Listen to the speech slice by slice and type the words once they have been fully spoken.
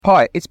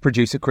Hi, it's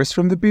producer Chris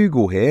from The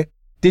Bugle here.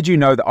 Did you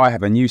know that I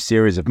have a new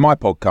series of my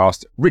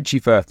podcast, Richie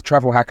Firth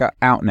Travel Hacker,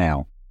 out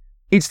now?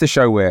 It's the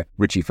show where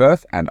Richie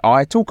Firth and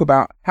I talk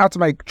about how to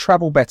make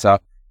travel better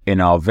in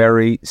our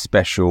very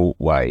special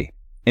way.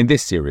 In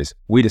this series,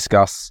 we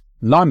discuss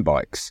Lime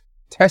bikes,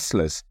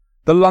 Teslas,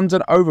 the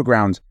London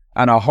Overground,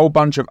 and a whole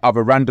bunch of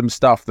other random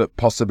stuff that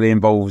possibly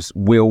involves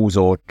wheels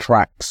or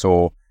tracks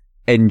or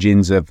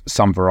engines of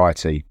some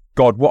variety.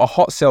 God, what a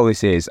hot sell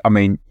this is. I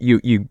mean,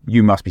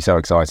 you must be so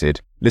excited.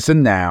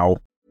 Listen now.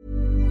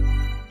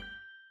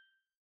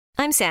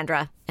 I'm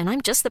Sandra, and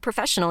I'm just the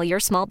professional your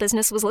small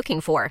business was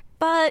looking for.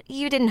 But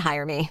you didn't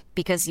hire me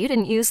because you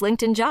didn't use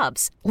LinkedIn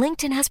Jobs.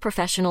 LinkedIn has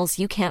professionals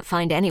you can't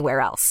find anywhere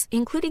else,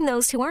 including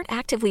those who aren't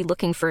actively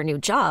looking for a new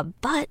job,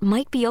 but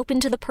might be open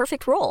to the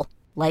perfect role,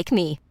 like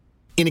me.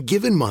 In a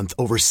given month,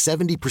 over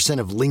 70%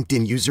 of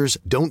LinkedIn users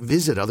don't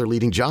visit other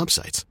leading job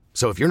sites.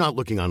 So if you're not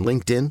looking on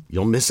LinkedIn,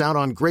 you'll miss out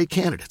on great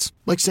candidates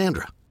like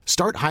Sandra.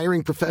 Start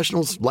hiring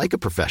professionals like a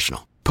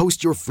professional.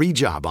 Post your free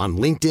job on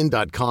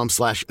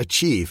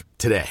linkedin.com/achieve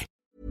today.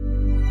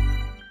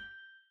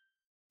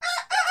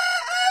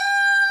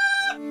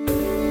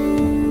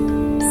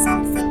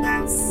 Something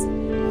else.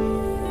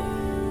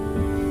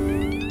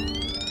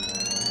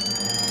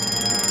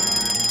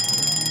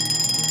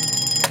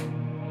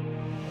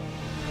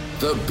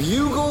 The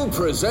Bugle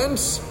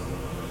presents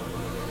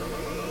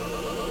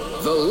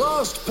The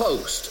Last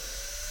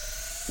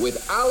Post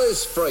with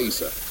Alice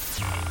Fraser.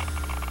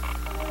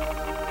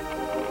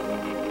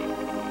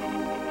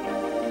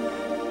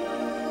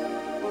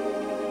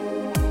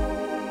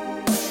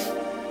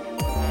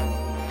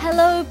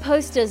 Hello,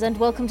 posters, and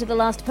welcome to The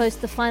Last Post,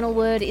 the final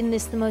word in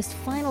this, the most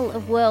final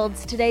of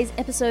worlds. Today's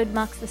episode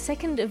marks the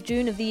 2nd of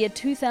June of the year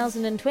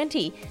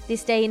 2020.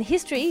 This day in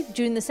history,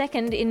 June the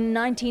 2nd, in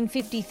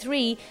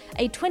 1953,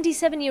 a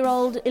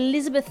 27-year-old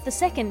Elizabeth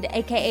II,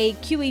 aka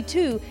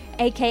QE2,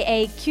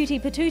 aka Cutie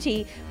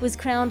Patootie, was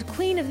crowned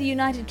Queen of the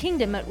United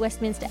Kingdom at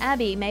Westminster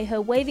Abbey. May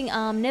her waving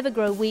arm never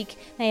grow weak,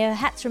 may her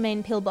hats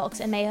remain pillbox,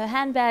 and may her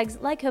handbags,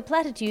 like her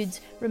platitudes,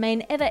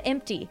 remain ever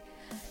empty.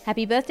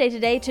 Happy birthday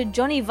today to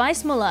Johnny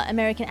Weissmuller,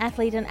 American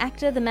athlete and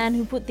actor, the man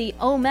who put the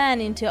 "Oh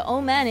man" into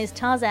 "Oh man is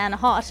Tarzan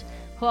hot."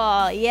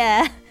 Oh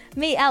yeah.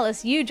 Me,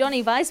 Alice, you,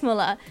 Johnny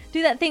Weissmuller.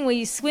 Do that thing where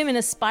you swim in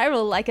a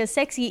spiral like a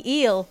sexy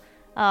eel.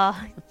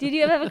 Did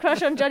you ever have a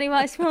crush on Johnny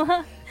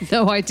Weissmuller?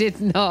 No, I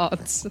did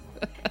not.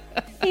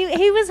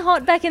 He was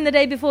hot back in the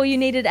day before you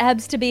needed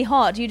abs to be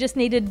hot. You just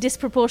needed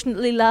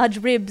disproportionately large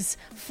ribs.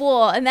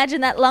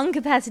 Imagine that lung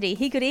capacity.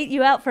 He could eat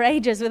you out for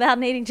ages without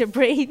needing to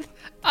breathe.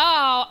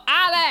 Oh,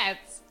 Alice!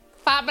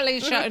 Family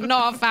show,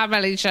 not a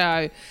family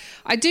show.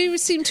 I do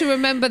seem to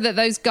remember that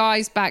those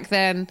guys back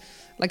then,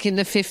 like in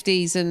the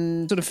 50s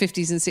and sort of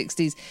 50s and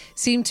 60s,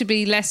 seemed to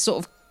be less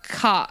sort of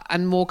cut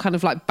and more kind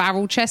of like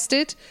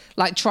barrel-chested,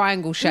 like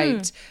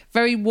triangle-shaped,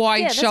 very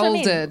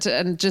wide-shouldered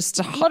and just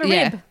a lot of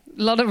rib.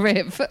 A lot of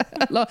rib.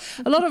 a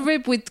lot of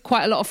rib with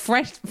quite a lot of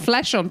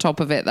flesh on top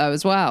of it, though,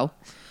 as well.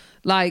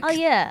 Like,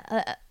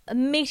 a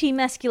meaty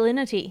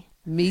masculinity.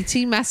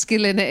 Meaty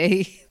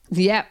masculinity.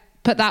 Yep.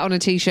 Put that on a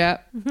t-shirt.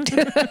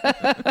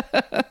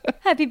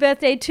 Happy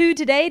birthday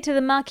today to the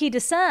Marquis de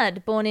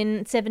Sade, born in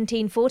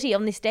 1740.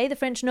 On this day, the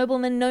French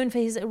nobleman known for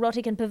his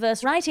erotic and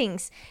perverse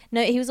writings.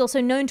 No, he was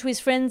also known to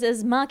his friends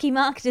as Marquis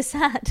Marc de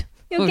Sade.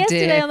 Your guest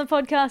today on the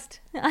podcast...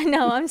 I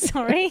know, I'm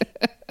sorry.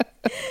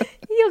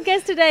 Your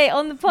guest today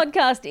on the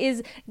podcast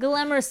is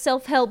glamorous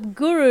self-help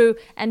guru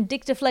and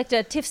dick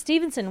deflector Tiff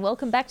Stevenson.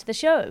 Welcome back to the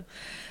show.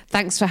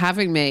 Thanks for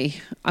having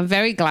me. I'm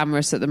very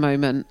glamorous at the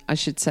moment. I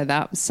should say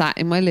that. I'm sat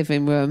in my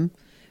living room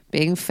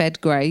being fed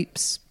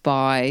grapes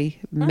by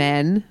a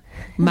man,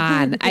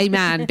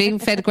 being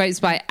fed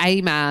grapes by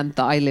a man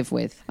that I live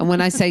with. And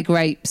when I say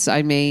grapes,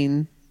 I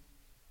mean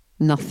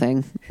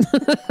nothing.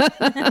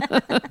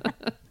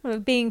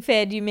 Being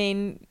fed, you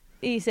mean...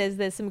 He says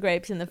there's some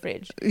grapes in the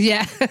fridge.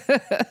 Yeah.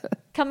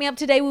 Coming up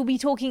today, we'll be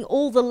talking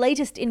all the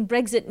latest in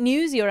Brexit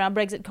news. You're our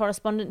Brexit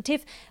correspondent,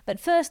 Tiff. But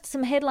first,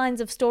 some headlines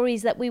of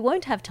stories that we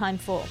won't have time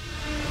for.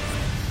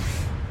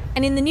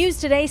 And in the news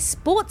today,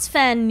 sports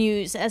fan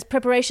news. As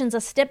preparations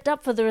are stepped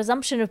up for the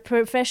resumption of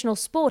professional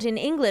sport in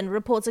England,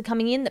 reports are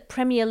coming in that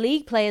Premier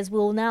League players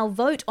will now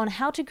vote on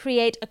how to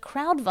create a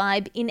crowd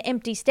vibe in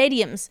empty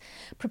stadiums.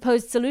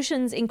 Proposed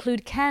solutions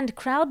include canned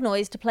crowd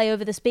noise to play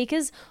over the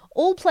speakers,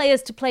 all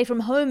players to play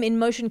from home in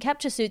motion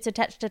capture suits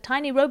attached to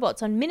tiny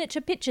robots on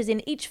miniature pitches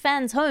in each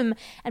fan's home,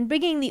 and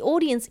bringing the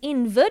audience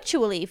in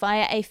virtually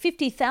via a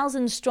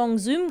 50,000-strong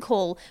Zoom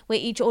call where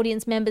each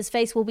audience member's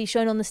face will be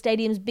shown on the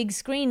stadium's big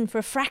screen for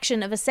a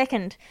fraction of a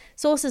second.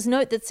 Sources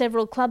note that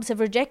several clubs have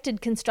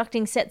rejected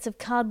constructing sets of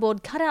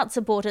cardboard cutout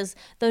supporters,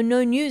 though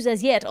no news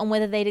as yet on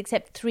whether they'd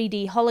accept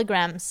 3D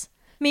holograms.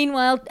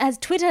 Meanwhile, as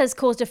Twitter has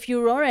caused a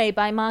furore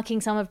by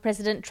marking some of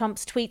President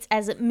Trump's tweets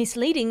as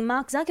misleading,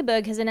 Mark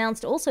Zuckerberg has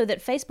announced also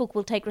that Facebook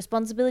will take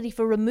responsibility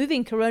for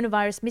removing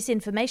coronavirus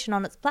misinformation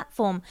on its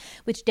platform,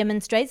 which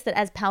demonstrates that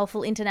as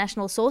powerful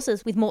international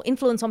sources with more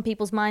influence on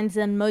people's minds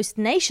than most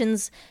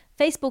nations,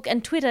 Facebook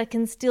and Twitter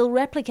can still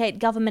replicate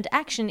government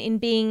action in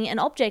being an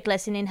object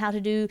lesson in how to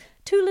do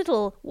too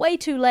little, way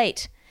too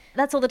late.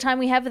 That's all the time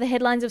we have for the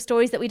headlines of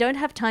stories that we don't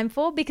have time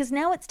for, because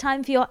now it's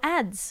time for your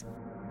ads.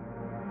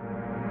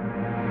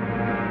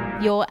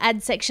 Your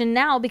ad section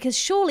now, because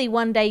surely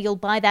one day you'll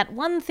buy that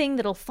one thing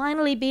that'll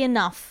finally be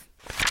enough.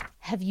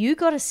 Have you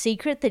got a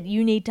secret that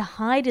you need to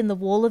hide in the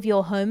wall of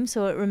your home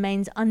so it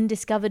remains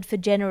undiscovered for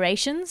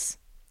generations?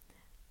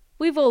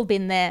 We've all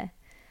been there.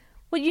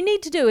 What you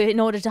need to do in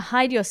order to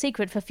hide your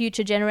secret for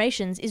future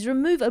generations is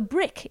remove a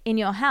brick in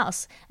your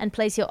house and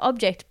place your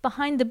object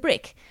behind the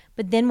brick.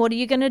 But then what are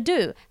you going to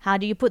do? How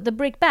do you put the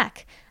brick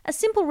back? A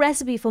simple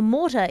recipe for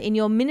mortar in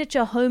your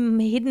miniature home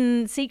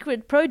hidden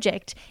secret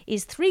project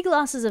is 3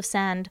 glasses of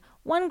sand,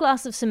 1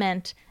 glass of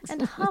cement,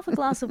 and half a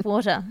glass of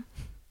water.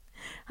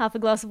 Half a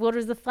glass of water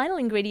is the final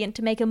ingredient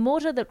to make a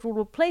mortar that will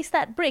replace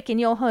that brick in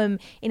your home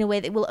in a way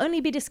that will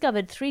only be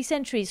discovered 3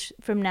 centuries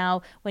from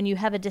now when you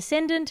have a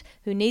descendant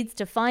who needs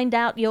to find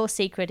out your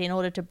secret in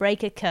order to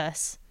break a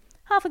curse.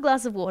 Half a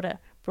glass of water,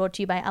 brought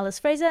to you by Alice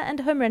Fraser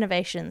and Home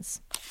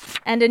Renovations.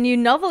 And a new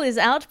novel is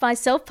out by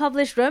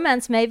self-published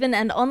romance maven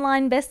and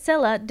online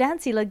bestseller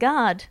Dancy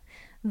Lagarde.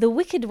 The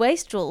Wicked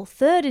Wastrel,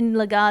 third in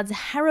Lagarde's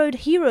Harrowed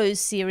Heroes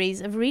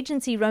series of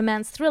Regency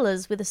romance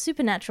thrillers with a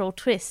supernatural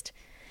twist.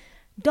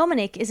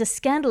 Dominic is a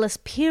scandalous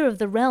peer of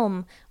the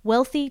realm.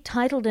 Wealthy,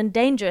 titled and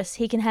dangerous,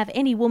 he can have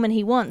any woman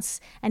he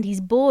wants, and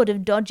he's bored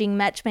of dodging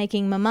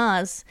matchmaking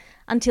mamas.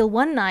 Until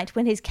one night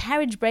when his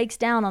carriage breaks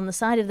down on the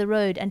side of the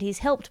road and he's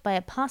helped by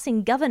a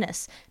passing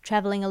governess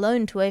travelling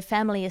alone to a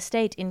family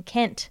estate in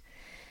Kent.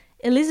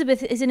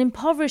 Elizabeth is an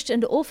impoverished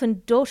and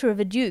orphaned daughter of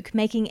a duke,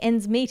 making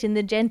ends meet in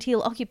the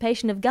genteel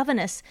occupation of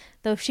governess,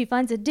 though she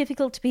finds it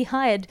difficult to be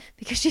hired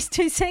because she's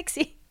too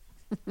sexy.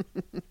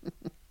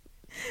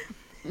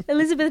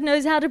 Elizabeth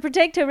knows how to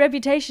protect her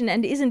reputation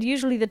and isn't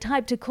usually the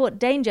type to court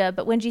danger,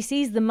 but when she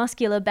sees the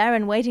muscular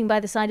baron waiting by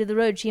the side of the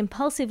road, she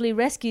impulsively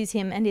rescues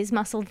him and his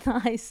muscled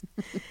thighs.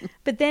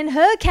 But then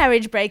her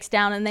carriage breaks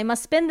down and they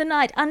must spend the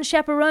night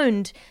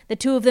unchaperoned. The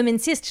two of them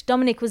insist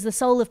Dominic was the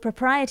soul of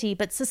propriety,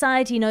 but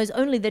society knows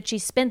only that she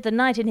spent the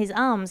night in his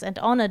arms, and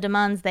honour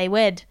demands they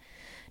wed.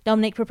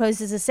 Dominic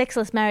proposes a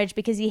sexless marriage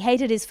because he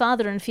hated his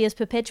father and fears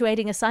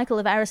perpetuating a cycle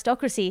of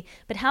aristocracy,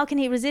 but how can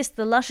he resist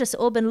the luscious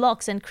auburn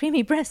locks and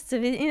creamy breasts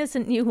of his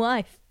innocent new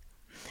wife?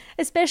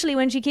 Especially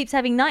when she keeps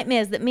having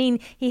nightmares that mean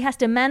he has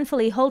to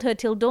manfully hold her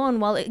till dawn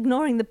while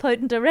ignoring the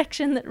potent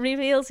erection that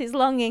reveals his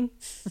longing.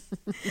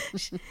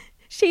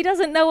 She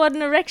doesn't know what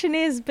an erection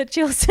is, but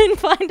she'll soon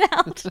find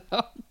out.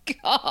 Oh,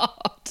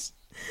 God.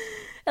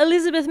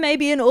 Elizabeth may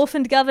be an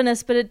orphaned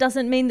governess, but it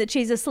doesn't mean that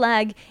she's a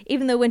slag,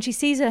 even though when she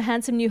sees her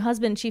handsome new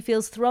husband, she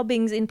feels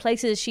throbbings in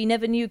places she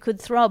never knew could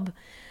throb.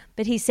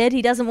 But he said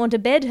he doesn't want to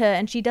bed her,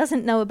 and she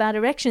doesn't know about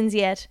erections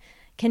yet.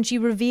 Can she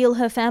reveal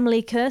her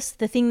family curse,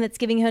 the thing that's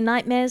giving her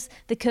nightmares,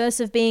 the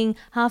curse of being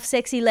half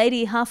sexy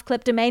lady, half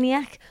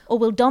kleptomaniac? Or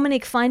will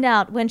Dominic find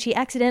out when she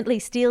accidentally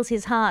steals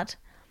his heart?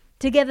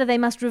 Together they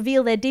must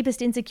reveal their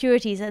deepest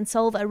insecurities and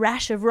solve a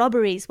rash of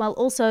robberies, while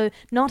also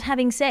not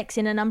having sex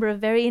in a number of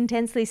very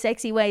intensely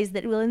sexy ways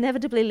that will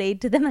inevitably lead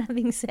to them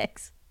having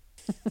sex.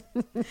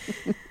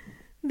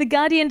 The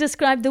Guardian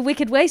described The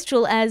Wicked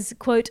Wastrel as,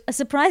 quote, a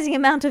surprising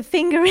amount of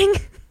fingering.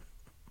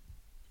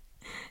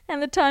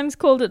 And the Times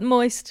called it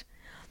moist.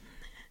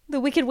 The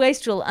Wicked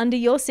Wastrel, under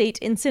your seat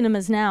in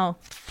cinemas now.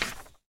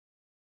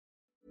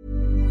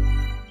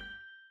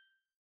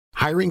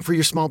 Hiring for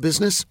your small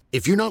business?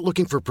 If you're not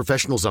looking for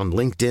professionals on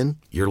LinkedIn,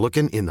 you're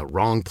looking in the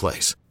wrong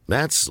place.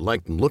 That's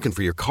like looking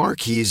for your car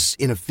keys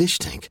in a fish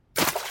tank.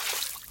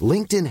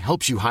 LinkedIn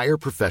helps you hire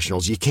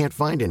professionals you can't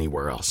find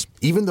anywhere else,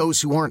 even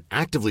those who aren't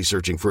actively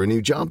searching for a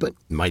new job but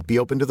might be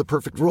open to the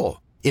perfect role.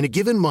 In a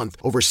given month,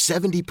 over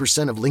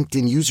 70% of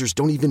LinkedIn users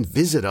don't even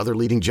visit other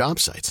leading job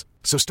sites.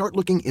 So start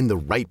looking in the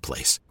right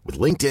place. With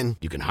LinkedIn,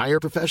 you can hire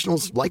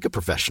professionals like a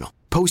professional.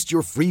 Post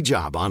your free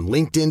job on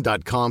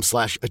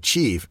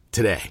linkedin.com/achieve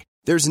today.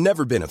 There's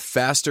never been a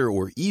faster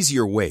or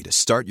easier way to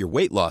start your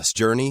weight loss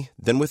journey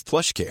than with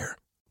PlushCare.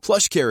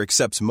 PlushCare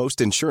accepts most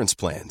insurance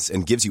plans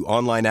and gives you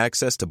online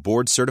access to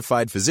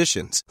board-certified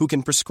physicians who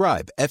can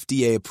prescribe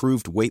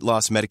FDA-approved weight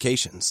loss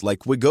medications like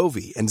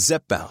Wegovy and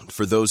Zepbound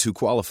for those who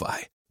qualify.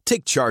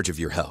 Take charge of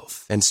your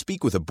health and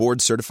speak with a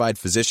board-certified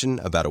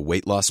physician about a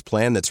weight loss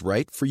plan that's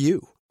right for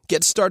you.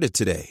 Get started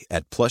today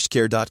at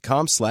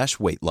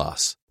plushcare.com/weight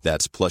loss.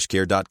 That's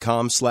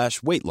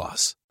plushcare.com/weight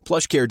loss.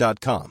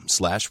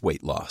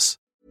 plushcare.com/weight loss.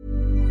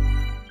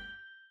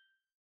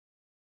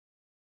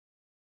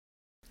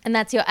 And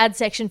that's your ad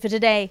section for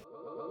today.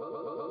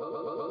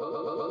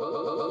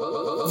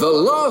 The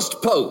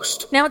Last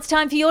Post. Now it's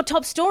time for your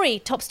top story.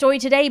 Top story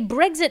today,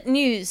 Brexit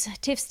news.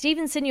 Tiff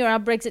Stevenson, you're our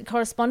Brexit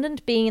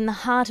correspondent, being in the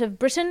heart of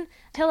Britain.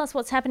 Tell us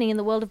what's happening in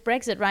the world of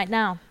Brexit right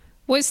now.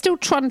 Well, it's still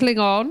trundling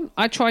on.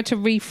 I tried to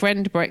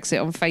refriend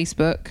Brexit on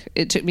Facebook.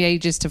 It took me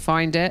ages to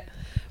find it,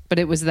 but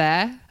it was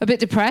there. A bit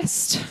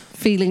depressed,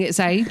 feeling its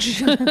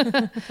age.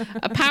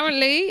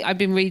 Apparently, I've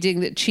been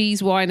reading that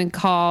cheese, wine and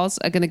cars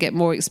are going to get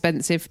more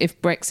expensive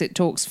if Brexit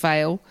talks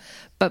fail.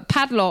 But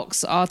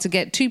padlocks are to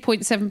get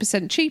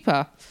 2.7%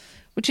 cheaper,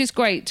 which is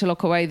great to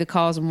lock away the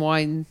cars and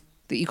wine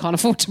that you can't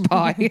afford to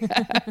buy.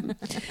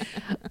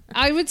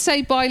 I would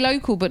say buy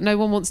local, but no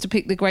one wants to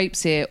pick the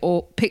grapes here,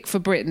 or pick for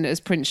Britain, as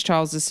Prince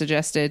Charles has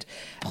suggested.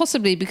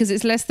 Possibly because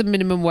it's less than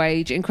minimum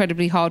wage,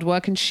 incredibly hard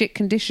work and shit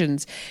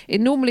conditions. It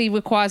normally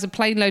requires a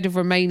plane load of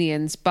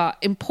Romanians, but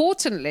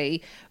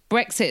importantly,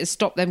 Brexit has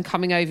stopped them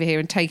coming over here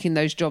and taking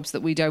those jobs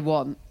that we don't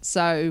want.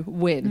 So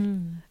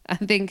win. I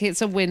think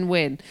it's a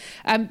win-win.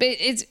 But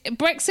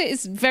Brexit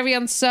is very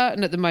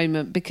uncertain at the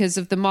moment because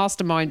of the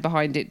mastermind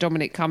behind it,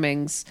 Dominic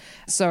Cummings.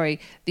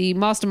 The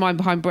mastermind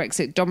behind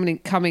Brexit,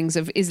 Dominic Cummings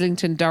of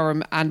Islington,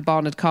 Durham and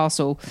Barnard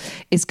Castle,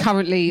 is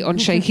currently on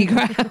shaky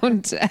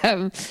ground.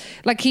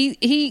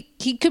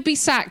 He could be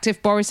sacked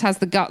if Boris has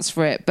the guts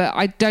for it, but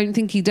I don't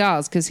think he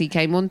does, because he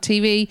came on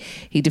TV,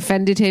 he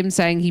defended him,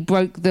 saying he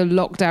broke the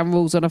lockdown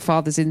rules on a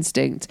father's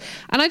instinct.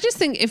 And I just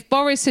think if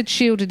Boris had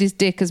shielded his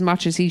dick as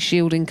much as he's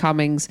shielding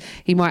Cummings,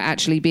 he might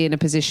actually be in a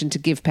position to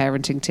give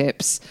parenting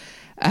tips.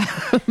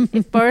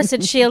 If Boris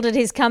had shielded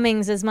his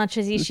Cummings as much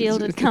as he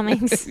shielded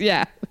Cummings.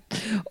 Yeah,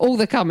 all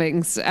the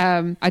Cummings.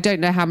 I don't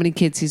know how many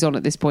kids he's on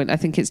at this point. I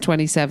think it's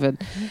 27.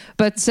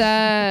 But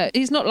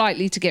he's not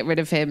likely to get rid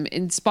of him,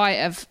 in spite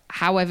of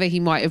however he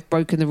might have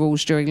broken the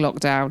rules during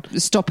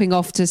lockdown. Stopping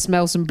off to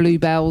smell some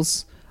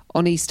bluebells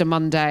on Easter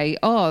Monday.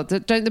 Oh,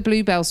 don't the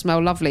bluebells smell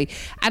lovely?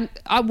 And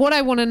what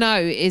I want to know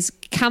is,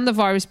 can the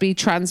virus be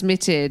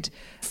transmitted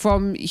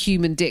from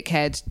human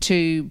dickhead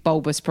to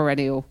bulbous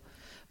perennial?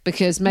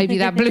 Because maybe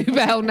that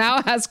bluebell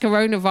now has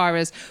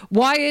coronavirus.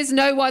 Why is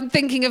no one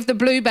thinking of the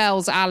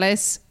bluebells,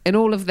 Alice, in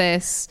all of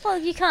this? Well,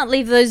 you can't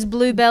leave those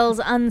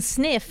bluebells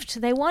unsniffed.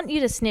 They want you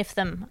to sniff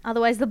them.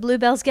 Otherwise, the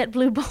bluebells get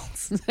blue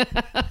balls.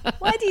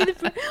 Why do you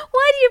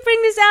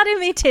bring this out in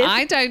me, Tiff?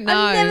 I don't know.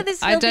 I'm never this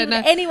filthy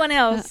with anyone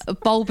else.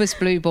 Bulbous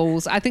blue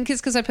balls. I think it's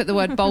because I put the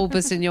word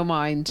bulbous in your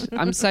mind.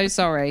 I'm so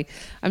sorry.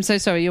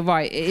 You're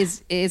right.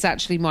 It is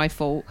actually my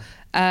fault.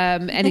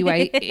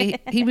 Anyway,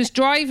 he was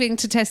driving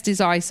to test his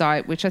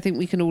eyesight, which I think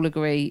we can all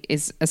agree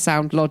is a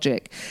sound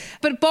logic.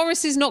 But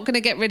Boris is not going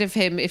to get rid of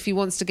him if he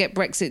wants to get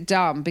Brexit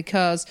done,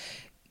 because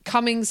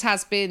Cummings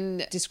has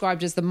been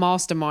described as the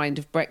mastermind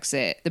of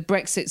Brexit, the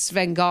Brexit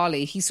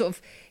Svengali. He's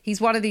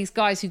one of these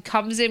guys who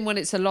comes in when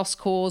it's a lost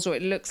cause, or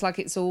it looks like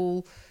it's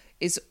all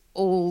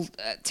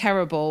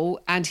terrible,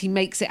 and he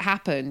makes it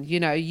happen.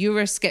 You know,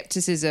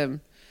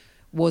 Euroscepticism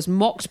was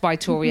mocked by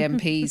Tory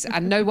MPs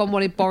and no one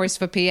wanted Boris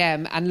for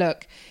PM. And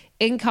look,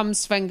 in comes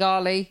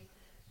Svengali,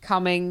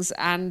 Cummings,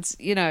 and,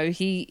 you know,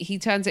 he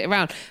turns it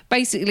around.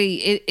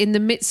 Basically, in the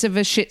midst of a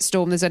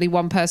shitstorm, there's only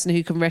one person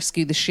who can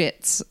rescue the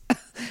shits,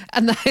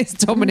 and that is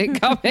Dominic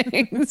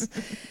Cummings.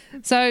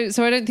 So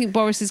I don't think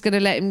Boris is going to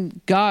let him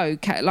go.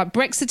 Like,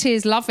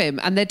 Brexiteers love him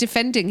and they're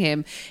defending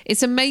him.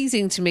 It's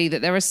amazing to me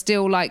that there are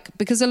still,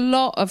 because a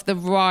lot of the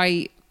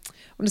right,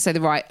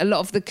 a lot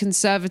of the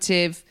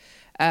conservative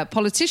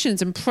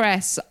politicians and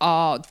press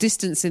are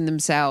distancing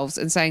themselves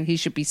and saying he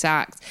should be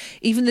sacked.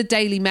 Even the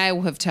Daily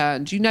Mail have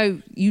turned. You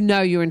know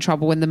you're in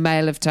trouble when the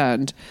Mail have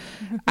turned.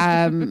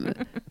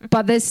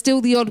 But there's still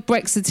the odd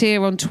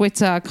Brexiteer on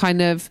Twitter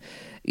kind of,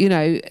 you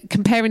know,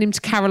 comparing him to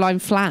Caroline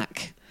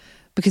Flack,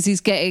 because he's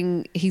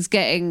getting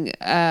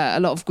a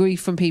lot of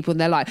grief from people,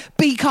 and they're like,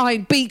 be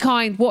kind.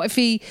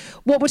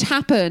 What would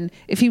happen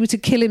if he were to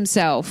kill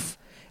himself?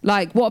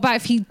 Like, what about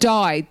if he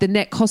died? The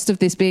net cost of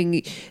this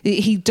being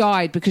he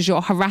died because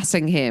you're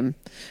harassing him.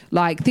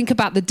 Like, think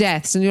about the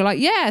deaths. And you're like,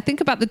 yeah, think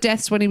about the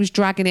deaths when he was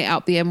dragging it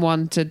up the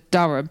M1 to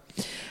Durham.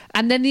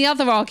 And then the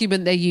other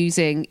argument they're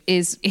using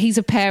is he's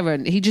a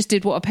parent. He just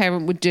did what a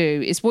parent would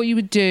do. It's what you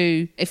would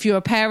do if you're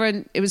a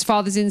parent. It was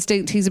father's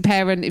instinct. He's a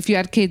parent. If you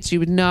had kids, you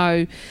would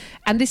know.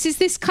 And this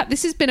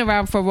has been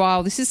around for a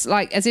while. This is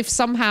like as if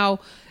somehow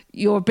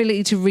your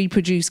ability to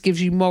reproduce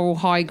gives you moral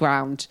high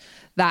ground,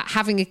 that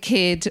having a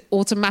kid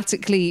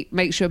automatically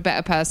makes you a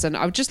better person.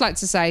 I would just like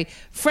to say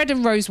Fred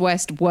and Rose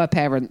West were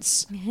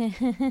parents.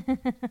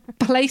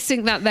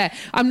 Placing that there.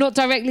 I'm not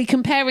directly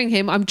comparing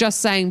him. I'm just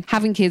saying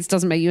having kids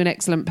doesn't make you an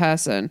excellent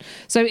person.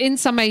 So in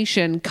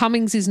summation,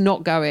 Cummings is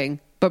not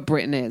going, but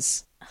Britain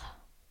is.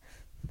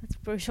 That's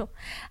brutal.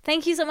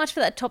 Thank you so much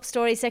for that top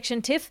story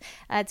section, Tiff.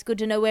 It's good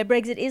to know where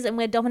Brexit is and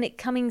where Dominic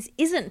Cummings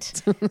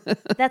isn't.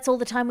 That's all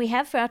the time we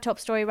have for our top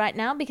story right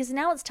now, because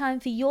now it's time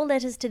for your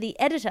letters to the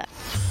editor.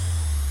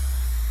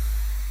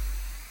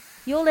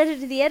 Your letter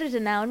to the editor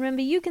now, and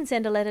remember, you can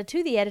send a letter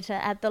to the editor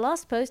at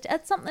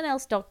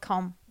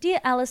thelastpost@somethingelse.com. Dear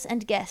Alice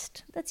and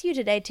guest, that's you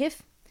today,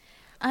 Tiff.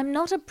 I'm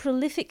not a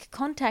prolific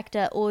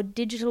contactor or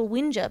digital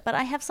whinger, but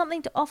I have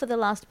something to offer The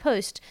Last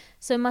Post,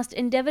 so must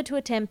endeavour to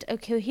attempt a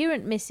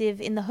coherent missive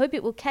in the hope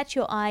it will catch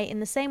your eye in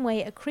the same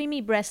way a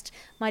creamy breast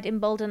might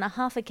embolden a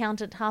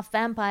half-accountant,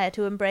 half-vampire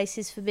to embrace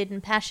his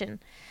forbidden passion.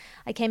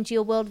 I came to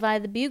your world via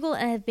the Bugle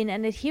and have been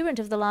an adherent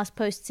of The Last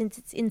Post since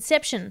its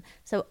inception,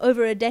 so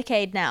over a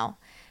decade now.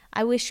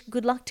 I wish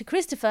good luck to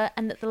Christopher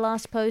and that The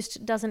Last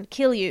Post doesn't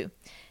kill you.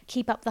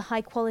 Keep up the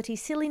high-quality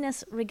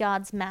silliness.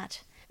 Regards,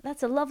 Matt.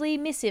 That's a lovely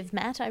missive,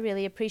 Matt. I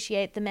really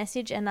appreciate the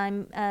message, and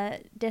I'm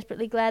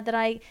desperately glad that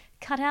I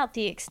cut out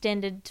the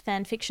extended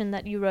fan fiction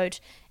that you wrote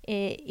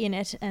in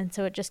it, and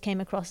so it just came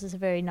across as a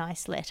very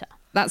nice letter.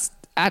 That's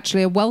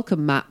actually a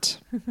welcome, Matt.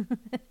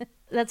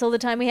 That's all the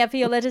time we have for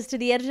your letters to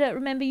the editor.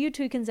 Remember, you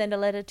too can send a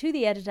letter to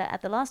the editor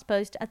at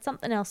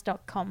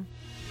thelastpost@somethingelse.com.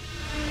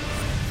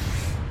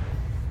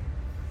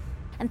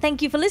 And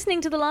thank you for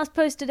listening to The Last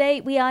Post today.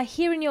 We are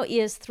here in your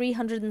ears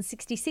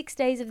 366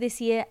 days of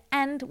this year,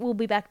 and we'll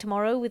be back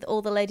tomorrow with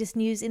all the latest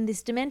news in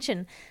this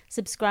dimension.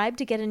 Subscribe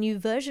to get a new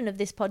version of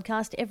this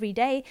podcast every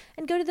day,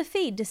 and go to the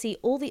feed to see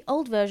all the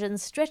old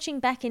versions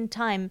stretching back in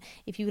time.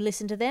 If you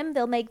listen to them,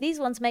 they'll make these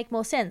ones make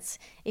more sense.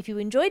 If you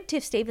enjoyed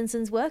Tiff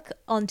Stevenson's work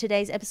on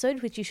today's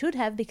episode, which you should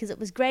have because it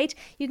was great,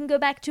 you can go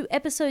back to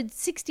episode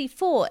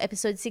 64,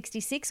 episode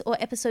 66, or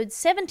episode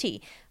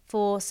 70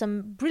 for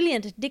some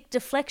brilliant dick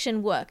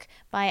deflection work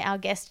by our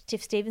guest,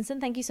 Tiff Stevenson.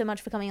 Thank you so much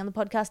for coming on the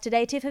podcast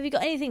today. Tiff, have you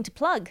got anything to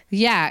plug?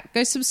 Yeah,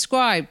 go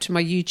subscribe to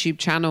my YouTube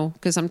channel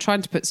because I'm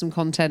trying to put some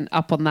content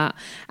up on that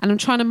and I'm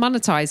trying to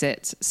monetize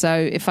it. So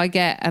if I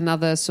get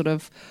another sort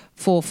of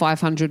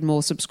 400-500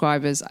 more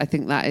subscribers, I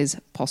think that is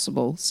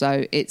possible.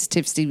 So it's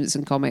Tiff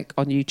Stevenson Comic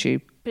on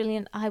YouTube.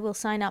 Brilliant. I will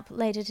sign up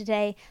later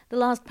today. The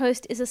Last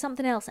Post is a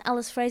Something Else,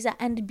 Alice Fraser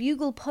and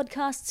Bugle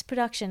Podcasts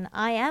production.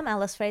 I am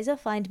Alice Fraser.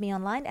 Find me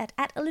online at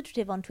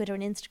 @alliterative on Twitter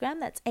and Instagram.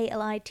 That's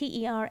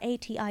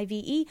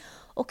ALITERATIVE.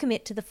 Or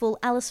commit to the full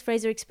Alice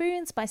Fraser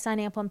experience by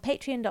signing up on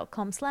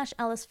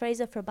patreon.com/Alice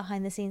Fraser for a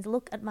behind-the-scenes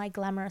look at my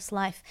glamorous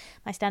life.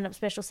 My stand-up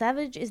special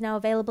Savage is now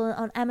available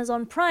on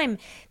Amazon Prime.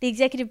 The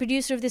executive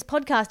producer of this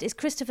podcast is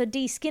Christopher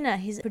D. Skinner.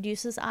 His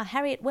producers are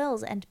Harriet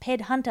Wells and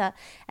Ped Hunter.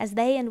 As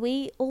they and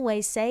we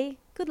always say,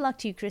 good luck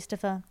to you,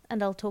 Christopher,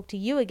 and I'll talk to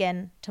you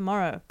again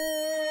tomorrow.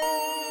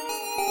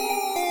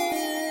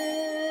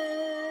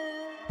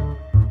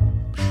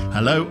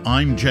 Hello,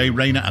 I'm Jay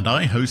Rayner and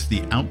I host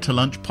the Out to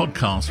Lunch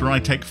podcast where I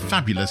take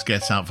fabulous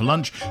guests out for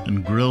lunch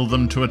and grill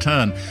them to a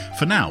turn.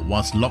 For now,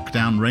 whilst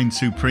lockdown reigns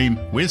supreme,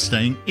 we're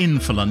staying in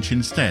for lunch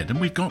instead and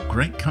we've got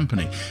great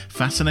company.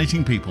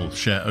 Fascinating people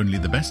share only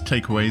the best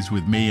takeaways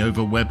with me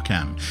over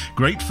webcam.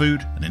 Great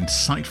food and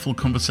insightful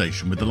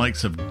conversation with the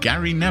likes of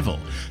Gary Neville,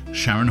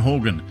 Sharon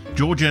Horgan,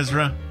 George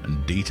Ezra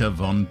and Dieter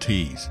Von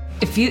Teese.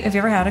 Have you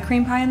ever had a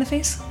cream pie in the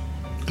face?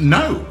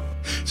 No!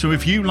 So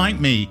if you, like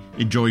me,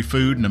 enjoy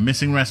food and are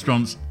missing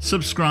restaurants,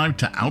 subscribe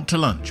to Out to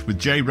Lunch with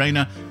Jay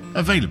Rayner,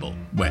 available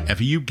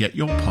wherever you get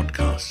your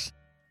podcasts.